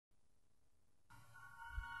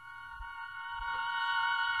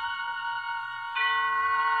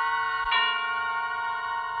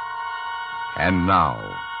And now,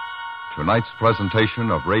 tonight's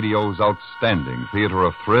presentation of radio's outstanding theater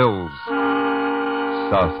of thrills,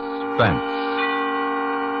 Suspense.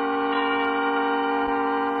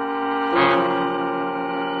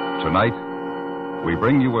 Tonight, we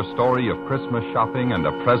bring you a story of Christmas shopping and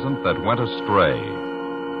a present that went astray.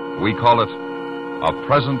 We call it A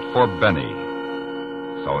Present for Benny.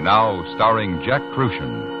 So now, starring Jack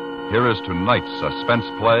Crucian, here is tonight's suspense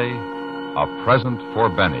play, A Present for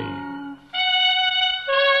Benny.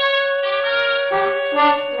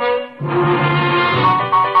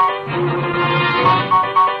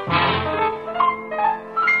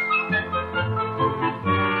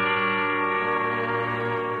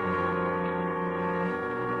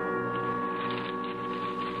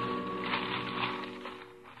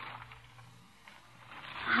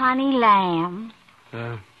 Honey lamb.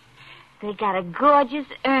 They got a gorgeous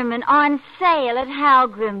ermine on sale at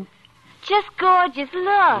Halgrim's. Just gorgeous,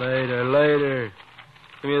 look. Later.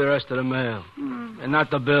 Give me the rest of the mail. And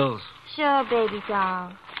not the bills. Sure, baby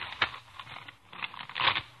doll.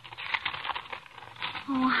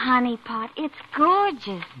 Oh, honey pot, it's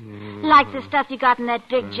gorgeous. Like the stuff you got in that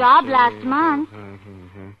big job last month.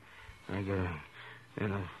 I got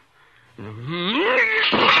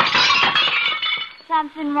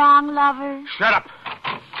Something wrong, lover? Shut up.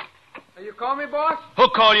 You call me, boss? Who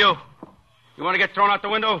called you? You want to get thrown out the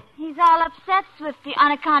window? He's all upset, Swifty,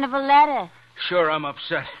 on account of a letter. Sure, I'm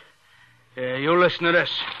upset. You listen to this.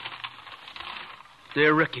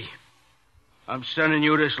 Dear Ricky, I'm sending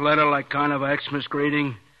you this letter like kind of a Xmas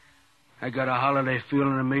greeting. I got a holiday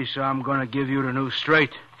feeling in me, so I'm going to give you the news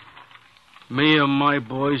straight. Me and my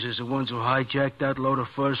boys is the ones who hijacked that load of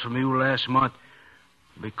furs from you last month.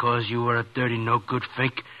 Because you were a dirty, no-good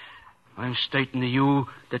fink, I'm stating to you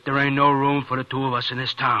that there ain't no room for the two of us in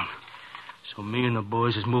this town. So me and the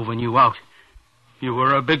boys is moving you out. You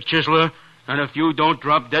were a big chiseler, and if you don't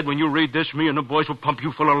drop dead when you read this, me and the boys will pump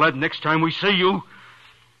you full of lead next time we see you.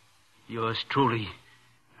 Yours truly,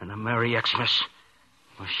 and a Merry Xmas,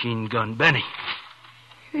 Machine Gun Benny.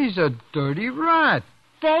 He's a dirty rat.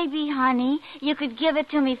 Baby, honey, you could give it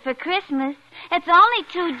to me for Christmas. It's only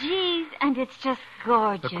 2 G's, and it's just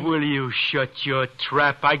gorgeous. Look, will you shut your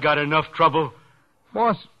trap? I got enough trouble.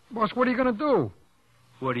 Boss, what are you going to do?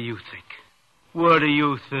 What do you think?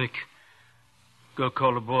 Go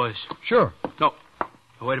call the boys. Sure. No.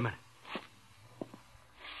 Wait a minute.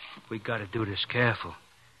 We got to do this careful.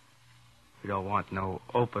 We don't want no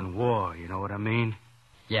open war, you know what I mean?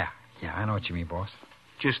 Yeah, I know what you mean, boss.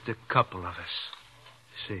 Just a couple of us.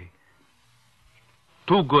 See.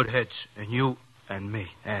 2 good heads, and you and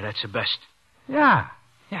me. That's the best. Yeah,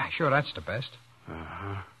 sure, that's the best.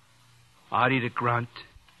 Uh-huh. Artie the Grunt.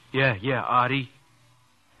 Yeah, Artie.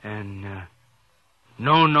 And,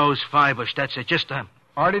 No-Nose Firebush. That's it, just them.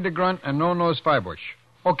 Artie the Grunt and No-Nose Firebush.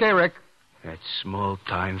 Okay, Rick. That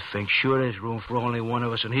small-time thing. Sure, there's room for only one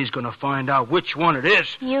of us, and he's going to find out which one it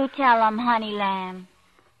is. You tell him, honey lamb.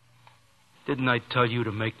 Didn't I tell you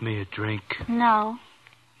to make me a drink? No.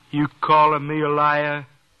 You calling me a liar?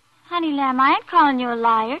 Honey lamb, I ain't calling you a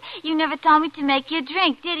liar. You never told me to make you a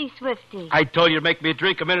drink, did he, Swifty? I told you to make me a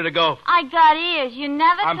drink a minute ago. I got ears. You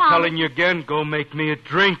never I'm told telling me... you again, go make me a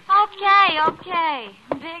drink. Okay.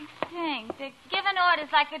 Big thing. Giving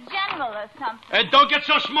orders like a general or something. And don't get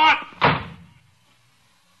so smart!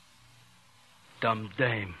 Dumb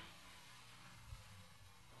dame.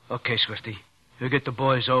 Okay, Swifty. You get the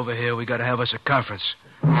boys over here. We got to have us a conference.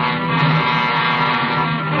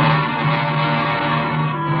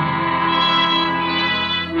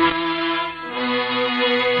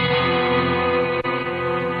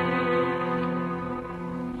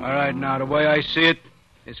 All right, now, the way I see it,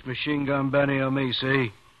 it's Machine Gun Benny or me,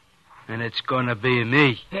 see? And it's going to be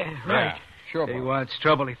me. Yeah, right. Sure, He boss. wants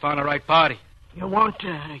trouble. He found the right party. You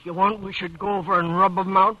want we should go over and rub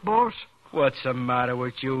 'em out, boss? What's the matter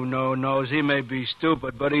with you, No-Nose? He may be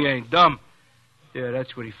stupid, but he ain't dumb. Yeah,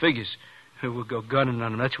 that's what he figures. We'll go gunning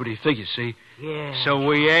on him. That's what he figures, see? Yeah. So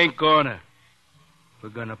we ain't gonna. We're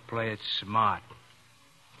gonna play it smart.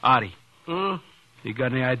 Artie, you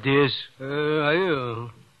got any ideas?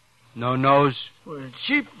 No-Nose? Well,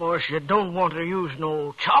 cheap, boss, you don't want to use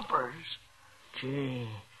no choppers. Gee,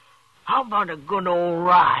 how about a good old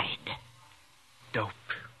ride? Dope.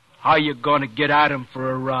 How you gonna get at him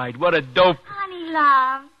for a ride? What a dope. Honey,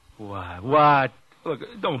 love. What? Look,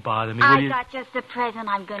 don't bother me, will I you? got just a present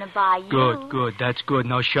I'm going to buy you. Good. That's good.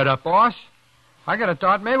 Now shut up. Boss, I got a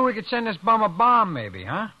thought. Maybe we could send this bum a bomb, maybe,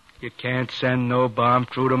 huh? You can't send no bomb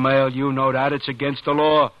through the mail. You know that. It's against the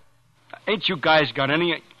law. Ain't you guys got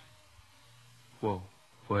any... Whoa,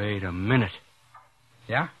 wait a minute.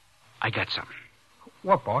 Yeah? I got something.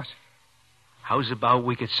 What, boss? How's about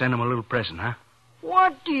we could send him a little present, huh?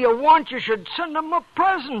 What do you want you should send him a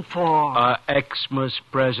present for? Xmas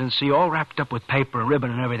present. See, all wrapped up with paper and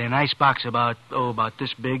ribbon and everything. Nice box about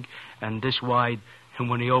this big and this wide. And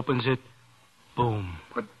when he opens it, boom.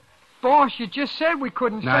 But, boss, you just said we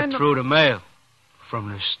couldn't send Not through the mail. From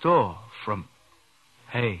the store.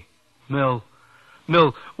 Hey, Mill,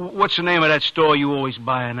 what's the name of that store you always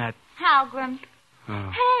buying at? Halgrim.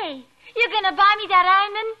 Hey, you're gonna buy me that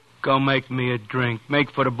ermine? Go make me a drink.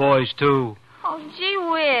 Make for the boys, too. Oh, gee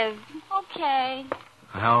whiz. Okay.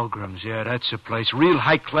 Halgrim's, yeah, that's the place. Real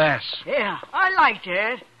high class. Yeah, I like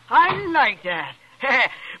that.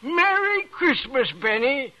 Merry Christmas,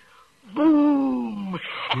 Benny. Boom.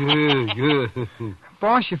 Yeah.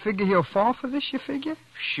 Boss, you figure he'll fall for this, you figure?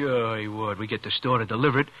 Sure he would. We get the store to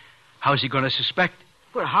deliver it. How's he going to suspect?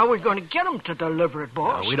 Well, how are we going to get him to deliver it,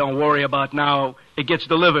 boss? We don't worry about now. It gets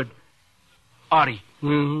delivered. Artie.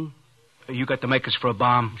 Mm-hmm. You got to make us for a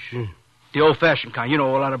bomb. Sure. The old-fashioned kind. You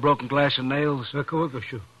know, a lot of broken glass and nails. Sure.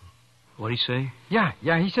 What'd he say? Yeah,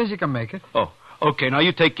 he says you can make it. Oh, okay. Now,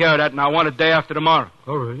 you take care of that, and I want it day after tomorrow.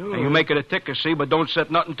 All right. And you make it a ticker, see, but don't set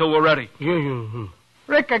nothing till we're ready. Yeah.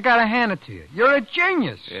 Rick, I gotta hand it to you. You're a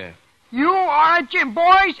genius. Yeah. You are a genius.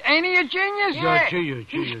 Boys, ain't he a genius? Yeah,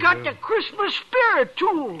 he's got the Christmas spirit,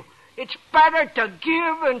 too. It's better to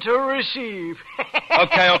give than to receive.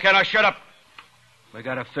 Okay, now shut up. We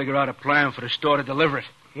gotta figure out a plan for the store to deliver it.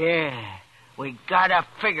 Yeah, we gotta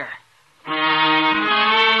figure.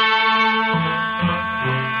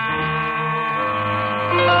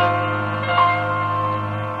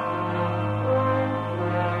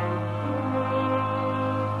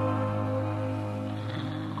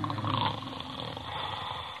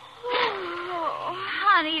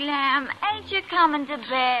 Honey lamb, ain't you coming to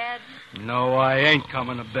bed? No, I ain't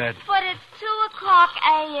coming to bed. But it's 2:00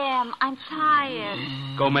 a.m. I'm tired.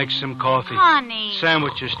 Go make some coffee. Honey.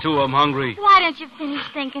 Sandwiches, too. I'm hungry. Why don't you finish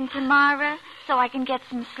thinking tomorrow so I can get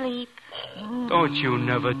some sleep? Don't you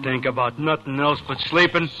never think about nothing else but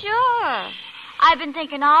sleeping? Sure. I've been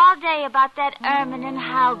thinking all day about that ermine and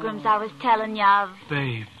Halgrim's I was telling you of.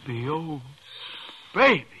 Baby, oh,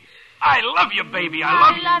 baby. I love you, baby. I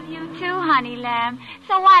love you. I love you too, honey lamb.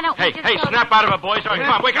 So why don't we just Hey, go snap out of it, boys. All right,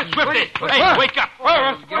 come on, wake up swiftly. Hey, wake up.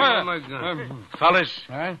 Fellas,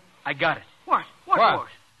 I got it. What, boss?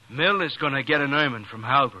 Mill is going to get an ermine from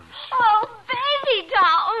Halgrim's. Oh, baby doll.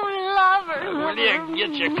 Oh, lover. Will you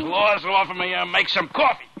get your claws off of me and make some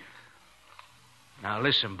coffee? Now,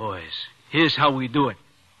 listen, boys. Here's how we do it.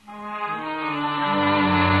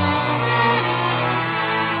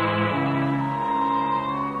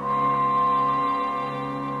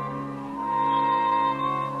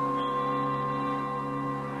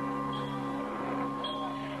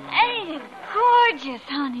 Gorgeous,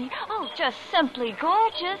 honey. Oh, just simply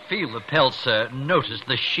gorgeous. Feel the pelt, sir. Notice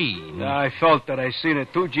the sheen. I felt that. I seen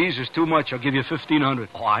it. 2 G's is too much. I'll give you 1,500.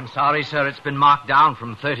 Oh, I'm sorry, sir. It's been marked down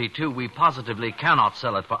from 32. We positively cannot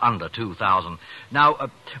sell it for under 2,000.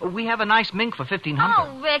 Now, we have a nice mink for 1,500.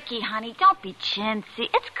 Oh, Ricky, honey, don't be chintzy.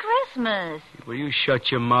 It's Christmas. Will you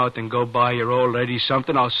shut your mouth and go buy your old lady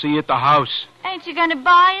something? I'll see you at the house. Ain't you gonna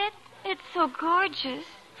buy it? It's so gorgeous.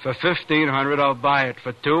 For 1,500, I'll buy it.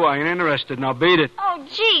 For 2, I ain't interested. Now beat it. Oh,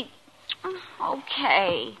 gee.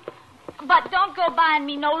 Okay. But don't go buying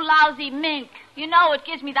me no lousy mink. You know it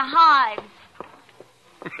gives me the hives.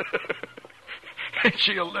 Ain't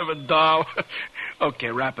she a living doll? Okay,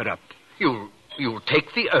 wrap it up. You'll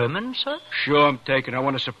take the ermine, sir? Sure, I'm taking it. I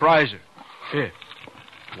want to surprise her. Here.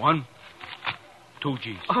 1, 2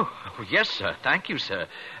 G's. Oh, yes, sir. Thank you, sir.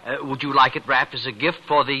 Would you like it wrapped as a gift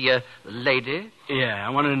for the lady? Yeah, I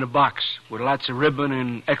want it in a box with lots of ribbon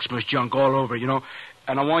and Xmas junk all over, you know.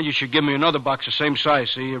 And I want you should give me another box the same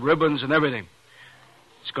size, see, ribbons and everything.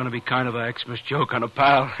 It's going to be kind of a Xmas joke on a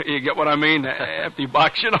pal. You get what I mean? Empty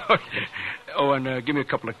box, you know. Oh, and give me a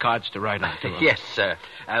couple of cards to write on, too. Yes, sir.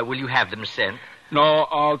 Will you have them sent? No,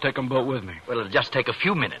 I'll take them both with me. Well, it'll just take a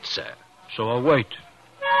few minutes, sir. So I'll wait.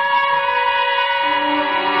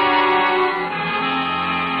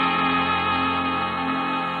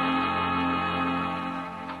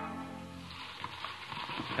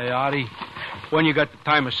 Hey, Artie, when you got the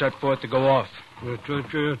timer set for it to go off?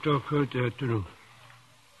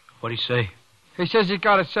 What'd he say? He says he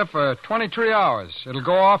got it set for 23 hours. It'll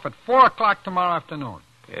go off at 4 o'clock tomorrow afternoon.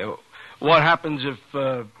 Yeah, what happens if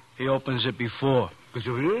he opens it before?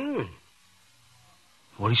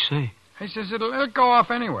 What'd he say? He says it'll go off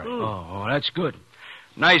anyway. Oh, that's good.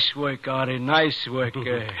 Nice work, Artie. Nice work.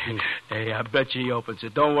 Hey, I bet you he opens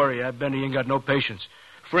it. Don't worry. I bet he ain't got no patience.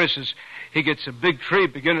 For instance, he gets a big tree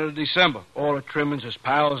beginning of December. All the trimmings, his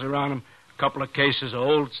pals around him, a couple of cases of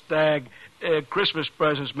old stag, Christmas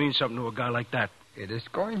presents mean something to a guy like that. It is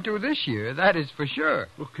going to this year, that is for sure.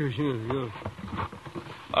 Okay, yeah.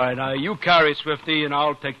 All right, now you carry it, Swifty, and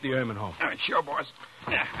I'll take the ermine home. All right, sure, boss.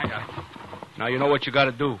 Yeah, I got it. Now you know what you got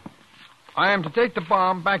to do. I am to take the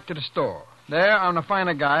bomb back to the store. There, I'm to find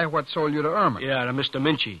a guy what sold you the ermine. Yeah, to Mr.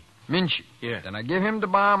 Minchy. Minchy. Yeah. Then I give him the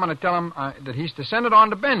bomb, and I tell him that he's to send it on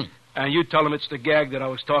to Benny. And you tell him it's the gag that I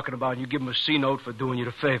was talking about, and you give him a C-note for doing you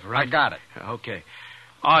the favor, right? I got it. Okay.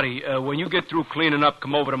 Artie, when you get through cleaning up,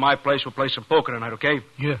 come over to my place. We'll play some poker tonight, okay?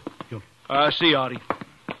 Yeah. See you, Artie.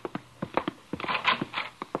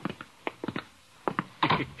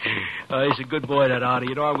 He's a good boy, that Artie.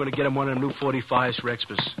 You know, I'm going to get him one of them new 45s for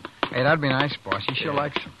Xmas. Hey, that'd be nice, boss. He sure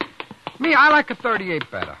likes them. Me, I like a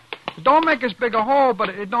 38 better. It don't make as big a hole, but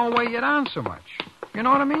it don't weigh you down so much. You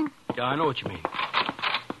know what I mean? Yeah, I know what you mean.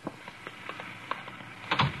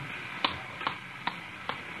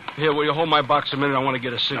 Here, will you hold my box a minute? I want to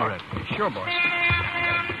get a cigarette. Sure, boss.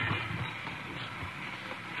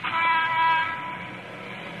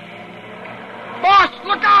 Boss,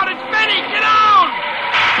 look out! It's Benny! Get down!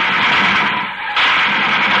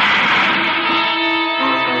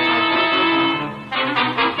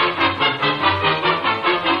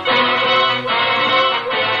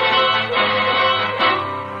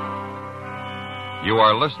 You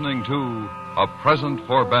are listening to A Present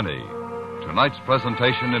for Benny. Tonight's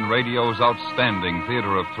presentation in radio's outstanding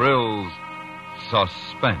theater of thrills,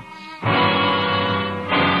 Suspense.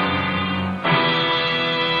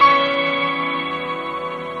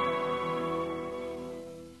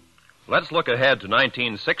 Let's look ahead to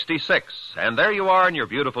 1966, and there you are in your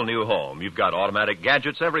beautiful new home. You've got automatic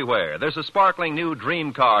gadgets everywhere. There's a sparkling new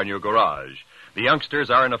dream car in your garage. The youngsters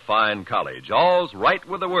are in a fine college. All's right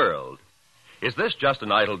with the world. Is this just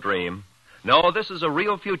an idle dream? No, this is a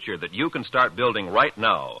real future that you can start building right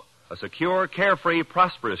now. A secure, carefree,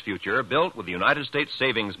 prosperous future built with United States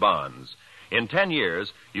savings bonds. In 10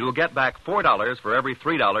 years, you'll get back $4 for every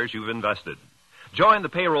 $3 you've invested. Join the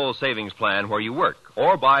payroll savings plan where you work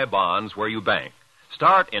or buy bonds where you bank.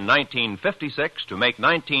 Start in 1956 to make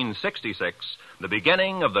 1966 the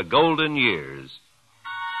beginning of the golden years.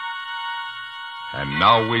 And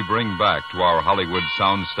now we bring back to our Hollywood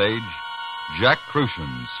soundstage Jack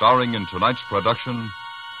Crucian, starring in tonight's production,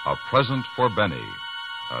 A Present for Benny,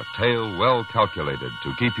 a tale well calculated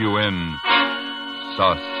to keep you in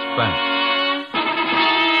suspense.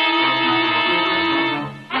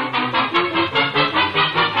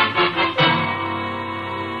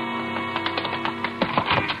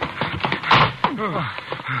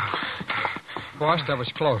 Boss, that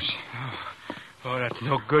was close. Oh, that's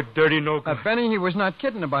no good, dirty, no good. Benny, he was not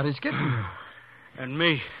kidding about his kitten. And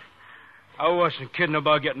me, I wasn't kidding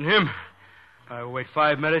about getting him. I wait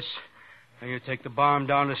 5 minutes, and you take the bomb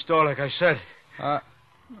down the store like I said.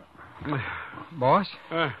 Boss?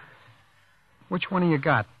 Which one of you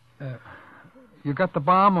got? You got the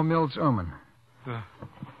bomb or Mills' ermine?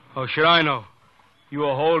 Oh, should I know? You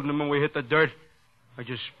were holding them when we hit the dirt. I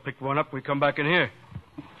just picked one up and we come back in here.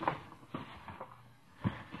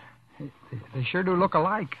 They sure do look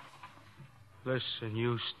alike. Listen,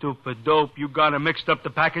 you stupid dope. You got 'em mixed up the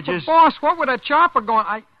packages? But boss, what with that chopper going?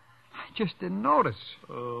 I just didn't notice.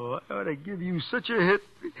 Oh, I ought to give you such a hit.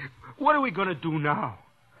 What are we going to do now?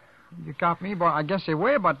 You got me, boss. I guess they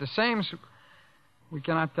weigh about the same, so we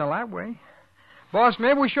cannot tell that way. Boss,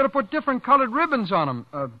 maybe we should have put different colored ribbons on them,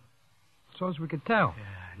 so as we could tell.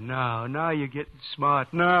 Yeah, now you're getting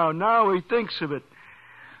smart. Now he thinks of it.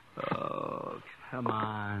 Oh, come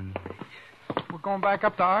on. We're going back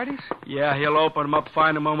up to Artie's? Yeah, he'll open them up,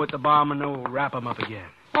 find them on with the bomb, and then we'll wrap them up again.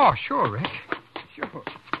 Oh, sure, Rick. Sure.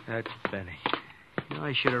 That's Benny. You know,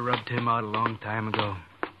 I should have rubbed him out a long time ago.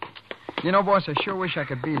 You know, boss, I sure wish I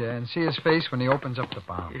could be there and see his face when he opens up the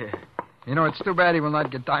bomb. Yeah. You know, it's too bad he will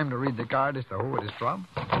not get time to read the card as to who it is from.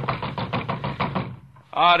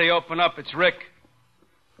 Artie, open up. It's Rick.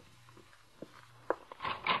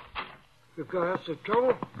 You got some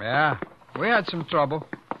trouble? Yeah, we had some trouble.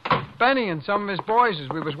 Benny and some of his boys as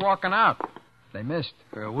we was walking out. They missed.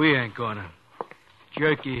 We ain't gonna.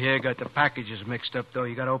 Jerky here got the packages mixed up, though.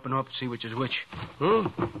 You gotta open them up and see which is which. Huh?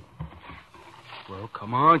 Well,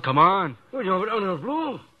 come on. Well, you don't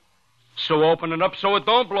blow. So open it up so it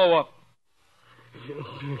don't blow up.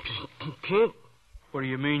 Can't. What do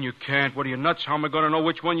you mean you can't? What are you, nuts? How am I gonna know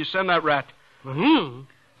which one you send that rat?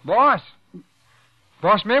 Boss,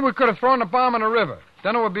 maybe we could have thrown the bomb in the river.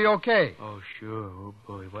 Then it would be okay. Oh, sure. Oh,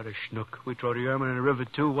 boy, what a schnook. We throw the ermine in the river,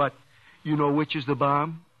 too. What? You know which is the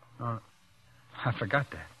bomb? I forgot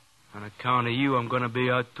that. On account of you, I'm going to be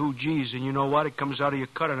out 2 G's, and you know what? It comes out of your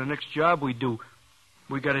cut on the next job we do.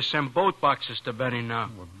 We got to send both boxes to Benny now.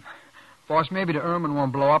 Boss, maybe the ermine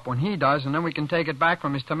won't blow up when he does, and then we can take it back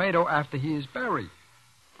from his tomato after he is buried.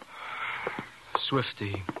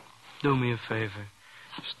 Swifty, do me a favor.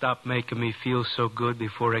 Stop making me feel so good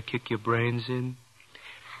before I kick your brains in.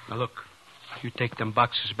 Now, look, you take them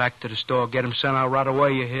boxes back to the store. Get them sent out right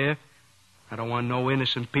away, you hear? I don't want no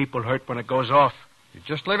innocent people hurt when it goes off. You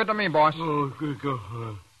just leave it to me, boss. Oh, good.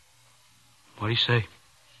 What'd he say?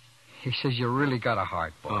 He says you really got a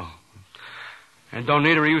heart, boss. Oh. And don't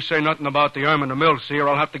neither of you say nothing about the ermine in the mill, see, or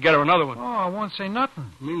I'll have to get her another one. Oh, I won't say nothing.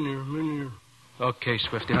 Me neither. Okay,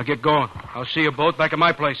 Swifty, now get going. I'll see you both back at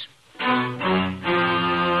my place.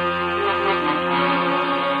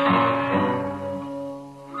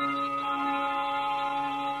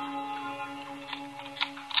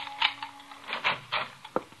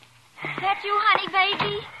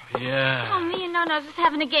 Yeah. Oh, me and Nona was just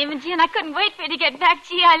having a game of gin. I couldn't wait for you to get back.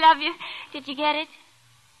 Gee, I love you. Did you get it?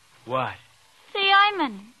 What? The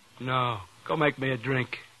Iman. No. Go make me a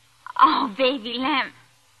drink. Oh, baby lamb.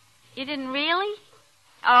 You didn't really?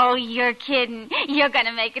 Oh, you're kidding. You're going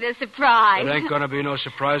to make it a surprise. It ain't going to be no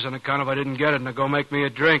surprise on account of I didn't get it. Now go make me a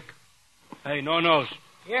drink. Hey, no-nos.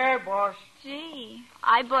 Yeah, boss. Gee,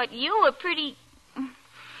 I bought you a pretty...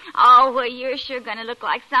 Oh, well, you're sure going to look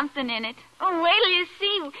like something in it. Oh, wait till you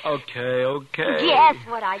see. Okay. Guess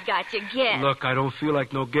what I got you, guess. Look, I don't feel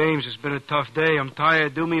like no games. It's been a tough day. I'm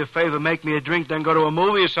tired. Do me a favor, make me a drink, then go to a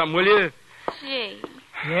movie or something, will you? Gee.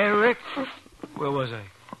 Yeah, Rick? Where was I?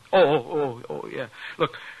 Oh, yeah.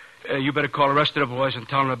 Look, you better call the rest of the boys and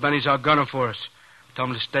tell them that Benny's out gunning for us. Tell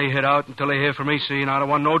them to stay hid out until they hear from me, see? And I don't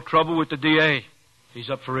want no trouble with the D.A. He's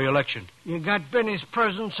up for re-election. You got Benny's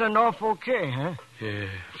present sent off okay, huh? Yeah.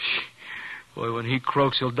 Boy, when he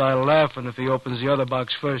croaks, he'll die laughing if he opens the other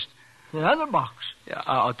box first. The other box? Yeah,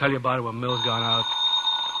 I'll tell you about it when Mill's gone out.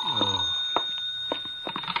 Oh.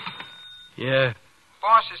 Yeah.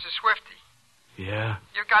 Boss, this is Swifty. Yeah?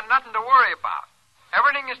 You've got nothing to worry about.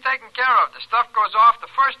 Everything is taken care of. The stuff goes off the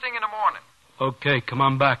first thing in the morning. Okay, come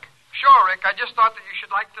on back. Sure, Rick. I just thought that you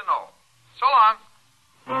should like to know. So long.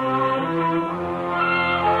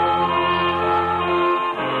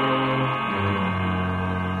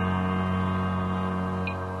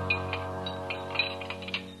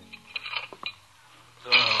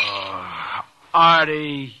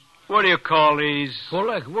 Artie, what do you call these? Well,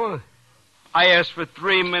 like what? I asked for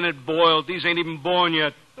 3-minute boiled. These ain't even born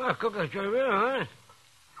yet. Cook it, huh?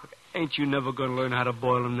 Ain't you never going to learn how to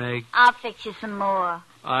boil an egg? I'll fix you some more.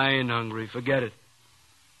 I ain't hungry. Forget it.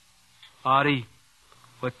 Artie,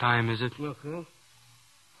 what time is it? Okay.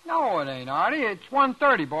 No, it ain't, Artie. It's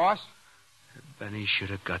 1:30, boss. Benny should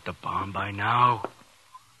have got the bomb by now.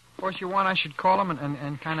 Boss, you want I should call him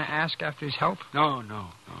and kind of ask after his health? No.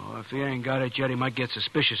 If he ain't got it yet, he might get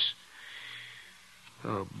suspicious.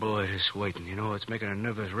 Oh, boy, this waiting. You know, it's making a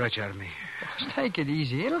nervous wretch out of me. Boss, take it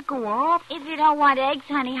easy. It'll go off. If you don't want eggs,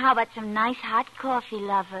 honey, how about some nice hot coffee,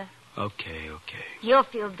 lover? Okay. You'll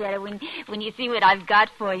feel better when you see what I've got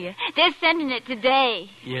for you. They're sending it today.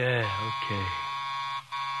 Yeah, okay.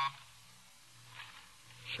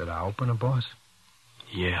 Should I open it, boss?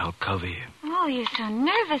 Yeah, I'll cover you. Oh, you're so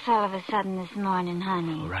nervous all of a sudden this morning,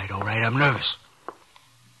 honey. All right, I'm nervous.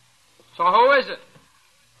 So who is it?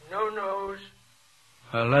 No nose.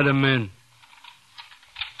 Let him in.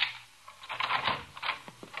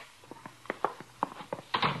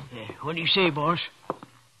 Yeah, what do you say, boss?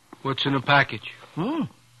 What's in the package?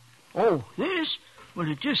 Oh, this?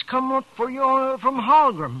 Well, it just come up for you from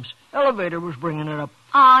Holgram's. Elevator was bringing it up.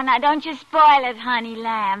 Oh, now don't you spoil it, honey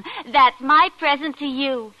lamb. That's my present to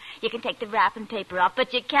you. You can take the wrapping paper off,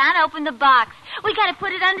 but you can't open the box. We got to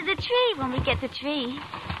put it under the tree when we get the tree.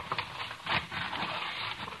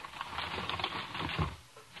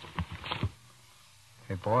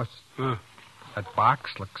 Hey, boss. Huh? That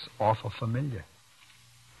box looks awful familiar.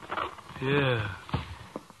 Yeah.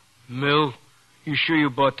 Mill, you sure you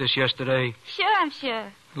bought this yesterday? Sure, I'm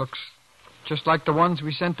sure. Looks just like the ones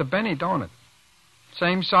we sent to Benny, don't it?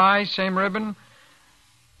 Same size, same ribbon,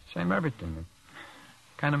 same everything. It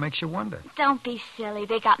kind of makes you wonder. Don't be silly.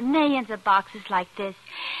 They got millions of boxes like this.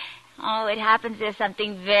 Oh, it happens there's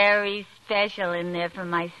something very special in there for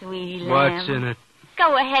my sweetie lamb. What's in it?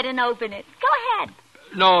 Go ahead and open it. Go ahead.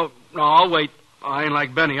 No, I'll wait. I ain't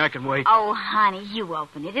like Benny. I can wait. Oh, honey, you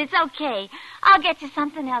open it. It's okay. I'll get you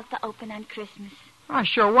something else to open on Christmas. Oh,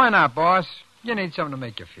 sure. Why not, boss? You need something to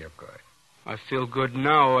make you feel good. I feel good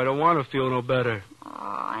now. I don't want to feel no better.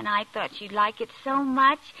 Oh, and I thought you'd like it so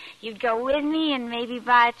much, you'd go with me and maybe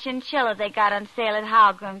buy a chinchilla they got on sale at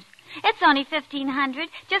Halgram's. It's only $1,500,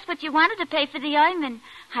 just what you wanted to pay for the ointment.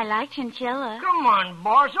 I like chinchilla. Come on,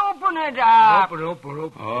 boss, open it up.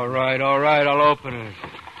 Open. All right, I'll open it.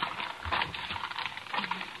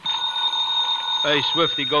 Hey,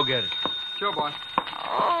 Swifty, go get it. Sure, boss.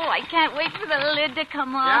 Oh, I can't wait for the lid to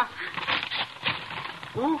come off. Yeah?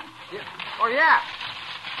 Who? Yeah. Oh, yeah.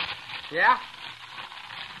 Yeah?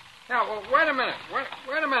 Yeah, well, wait a minute.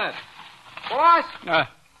 Wait a minute. Boss?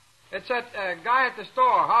 It's that guy at the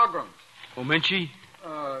store, Hogram's. Omenchi?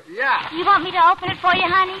 Yeah. You want me to open it for you,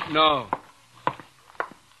 honey? No.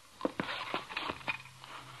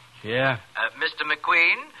 Yeah? Mr.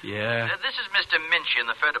 McQueen? Yeah. This is Mr. Minchy in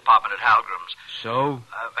the fur department at Halgram's. So?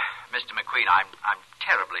 Mr. McQueen, I'm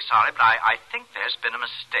terribly sorry, but I think there's been a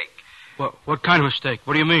mistake. What kind of mistake?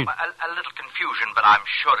 What do you mean? A little confusion, but I'm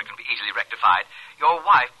sure it can be easily rectified. Your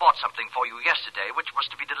wife bought something for you yesterday, which was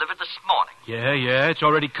to be delivered this morning. Yeah, it's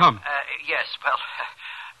already come. Yes, well,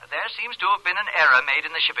 there seems to have been an error made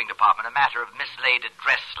in the shipping department, a matter of mislaid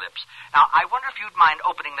address slips. Now, I wonder if you'd mind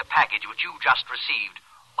opening the package which you just received.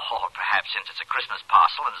 Or perhaps since it's a Christmas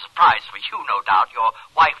parcel and a surprise for you, no doubt, your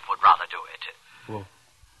wife would rather do it. Well,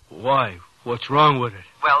 why? What's wrong with it?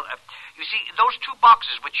 Well, you see, those 2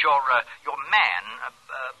 boxes which your man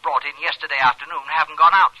brought in yesterday afternoon haven't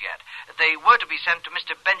gone out yet. They were to be sent to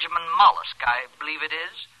Mr. Benjamin Mollusk, I believe it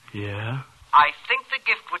is. Yeah? I think the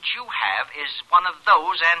gift which you have is one of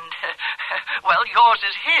those, and, well, yours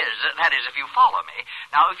is his. That is, if you follow me.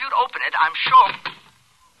 Now, if you'd open it, I'm sure...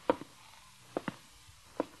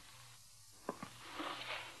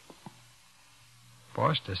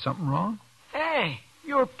 Boss, there's something wrong? Hey,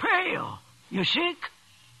 you're pale. You sick?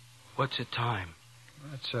 What's the time?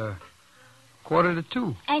 It's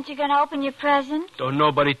 1:45. Ain't you going to open your present? Don't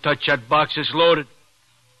nobody touch that box. It's loaded.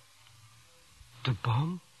 The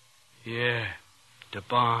bomb? Yeah, the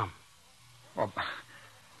bomb. Well,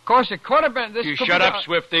 of course, it could have been... This You could shut be up,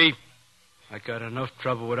 Swifty. I got enough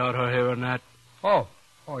trouble without her hearing that. Oh,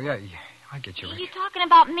 yeah, I get you, Are Rick. you talking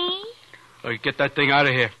about me? Oh, you get that thing out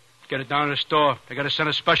of here. Get it down to the store. They got to send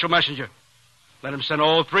a special messenger. Let him send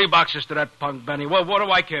all 3 boxes to that punk Benny. Well, what do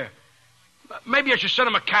I care? Maybe I should send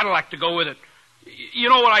him a Cadillac to go with it. You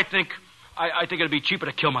know what I think? I think it'd be cheaper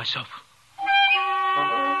to kill myself.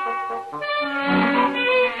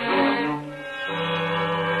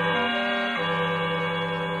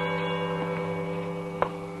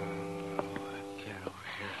 Get over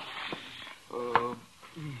here.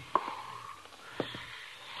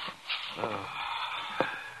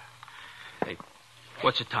 Hey,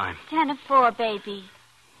 what's the time? 10:04, baby.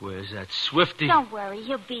 Where's that Swifty? Don't worry,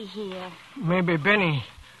 he'll be here. Maybe Benny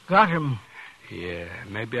got him. Yeah,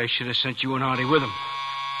 maybe I should have sent you and Artie with him.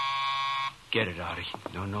 Get it, Artie.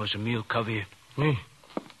 No nose of meal cover you. Hey.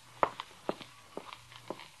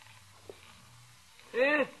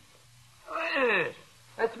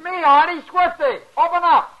 It's me, Artie, Swifty. Open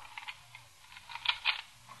up.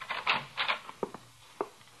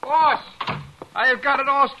 Boss, I have got it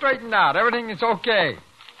all straightened out. Everything is okay.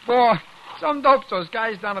 Boy, some dopes those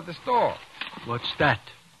guys down at the store. What's that?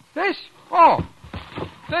 This? Oh,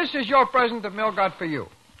 this is your present that Mill got for you.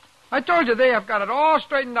 I told you they have got it all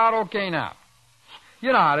straightened out okay now.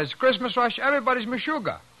 You know how it is, Christmas rush, everybody's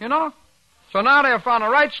meshuga, you know? So now they have found the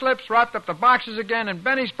right slips, wrapped up the boxes again, and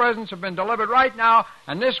Benny's presents have been delivered right now,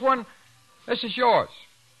 and this is yours.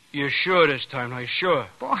 You're sure this time, are you sure?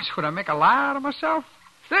 Boss, would I make a lie out of myself?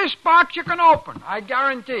 This box you can open, I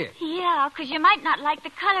guarantee it. Yeah, 'cause you might not like the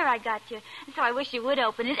color I got you. So I wish you would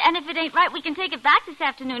open it. And if it ain't right, we can take it back this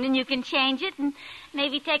afternoon and you can change it and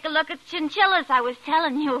maybe take a look at the chinchillas I was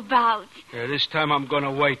telling you about. Yeah, this time I'm going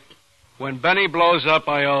to wait. When Benny blows up,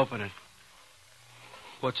 I open it.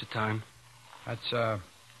 What's the time? That's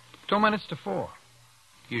 2 minutes to 4.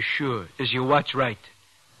 You sure? Is your watch right?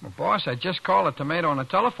 Well, boss, I just called a tomato on the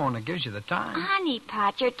telephone that gives you the time. Honey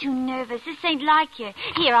Pot, you're too nervous. This ain't like you.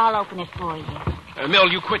 Here, I'll open it for you.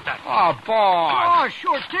 Mill, you quit that. Oh, boss. Oh,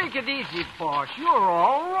 sure, take it easy, boss. You're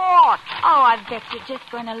all right. Oh, I bet you're just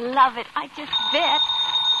going to love it. I just bet.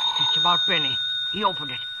 It's about Benny. He opened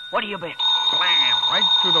it. What do you bet? Blam, right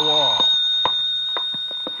through the wall.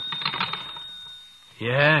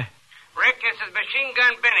 Yeah? Rick, this is Machine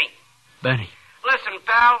Gun Benny. Benny. Listen,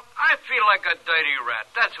 pal, I feel like a dirty rat.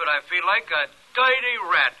 That's what I feel like, a dirty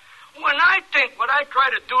rat. When I think what I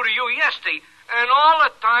tried to do to you yesterday, and all the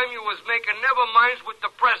time you was making never-minds with the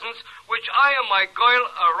presents, which I and my girl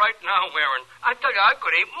are right now wearing. I tell you, I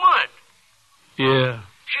could eat mud. Yeah.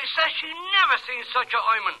 She says she never seen such a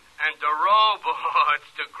ointment. And the robe, oh,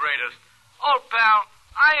 it's the greatest. Old pal,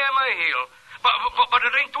 I am a heel. But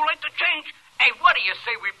it ain't too late to change. Hey, what do you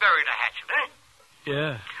say we bury the hatchet, eh?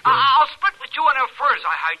 Yeah. I'll split with you on them furs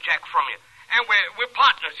I hijacked from you. And we're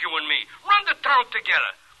partners, you and me. Run the town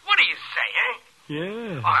together. What do you say, eh?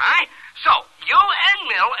 Yeah. All right. So, you and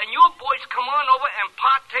Mill and your boys come on over and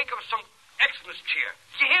partake of some Xmas cheer.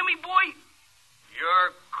 You hear me, boy? You're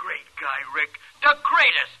a great guy, Rick. The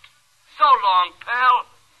greatest. So long, pal.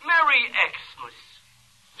 Merry Xmas.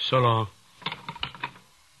 So long.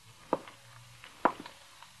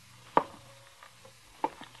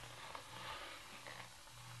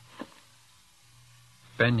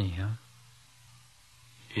 Benny, huh?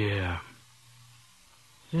 Yeah.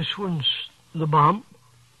 This one's the bomb.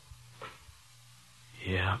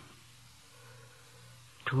 Yeah.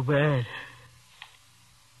 Too bad.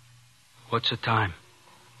 What's the time?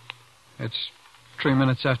 It's 3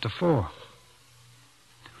 minutes after 4.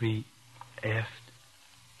 3 after.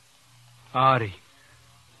 Artie,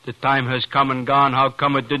 the time has come and gone. How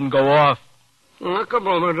come it didn't go off? Come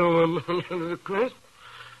on, Chris.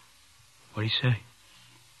 What'd he say?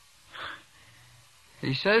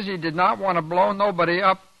 He says he did not want to blow nobody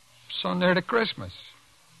up so near to Christmas.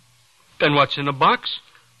 Then what's in the box?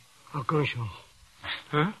 I'll go show.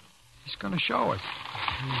 Huh? He's going to show us.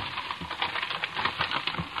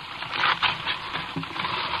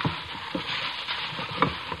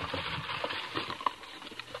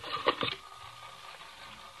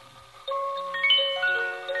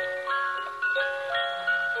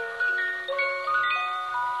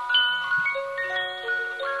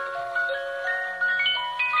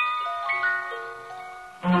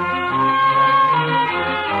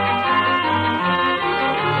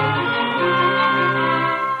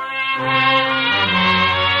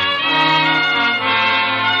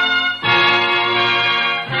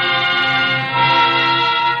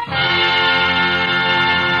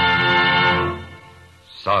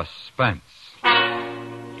 Suspense,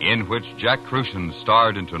 in which Jack Crucian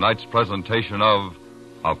starred in tonight's presentation of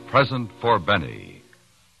A Present for Benny.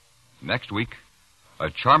 Next week,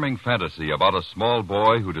 a charming fantasy about a small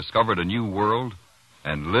boy who discovered a new world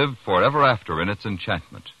and lived forever after in its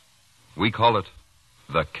enchantment. We call it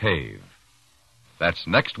The Cave. That's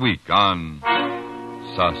next week on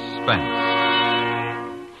Suspense.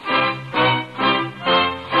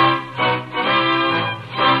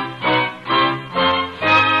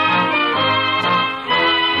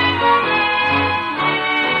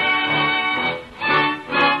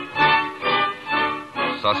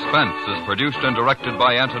 Suspense is produced and directed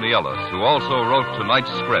by Anthony Ellis, who also wrote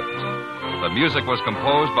tonight's script. The music was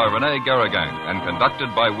composed by Rene Garrigan and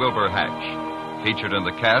conducted by Wilbur Hatch. Featured in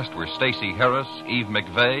the cast were Stacey Harris, Eve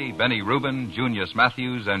McVeigh, Benny Rubin, Junius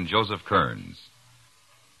Matthews, and Joseph Kearns.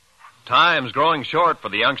 Time's growing short for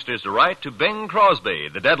the youngsters to write to Bing Crosby.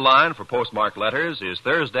 The deadline for postmarked letters is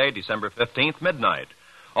Thursday, December 15th, midnight.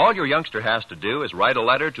 All your youngster has to do is write a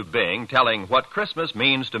letter to Bing telling what Christmas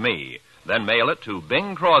means to me. Then mail it to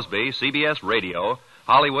Bing Crosby, CBS Radio,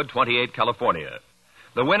 Hollywood 28, California.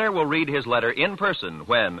 The winner will read his letter in person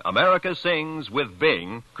when America Sings with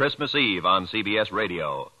Bing, Christmas Eve on CBS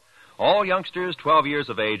Radio. All youngsters 12 years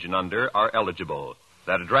of age and under are eligible.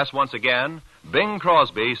 That address once again, Bing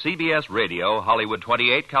Crosby, CBS Radio, Hollywood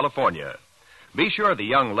 28, California. Be sure the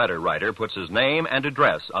young letter writer puts his name and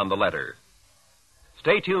address on the letter.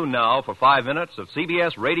 Stay tuned now for 5 minutes of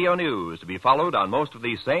CBS Radio News, to be followed on most of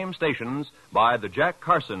these same stations by The Jack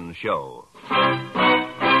Carson Show.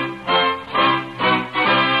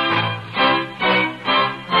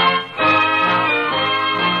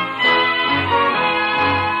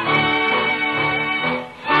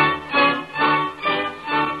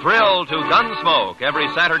 Thrill to Gunsmoke every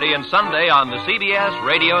Saturday and Sunday on the CBS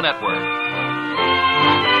Radio Network.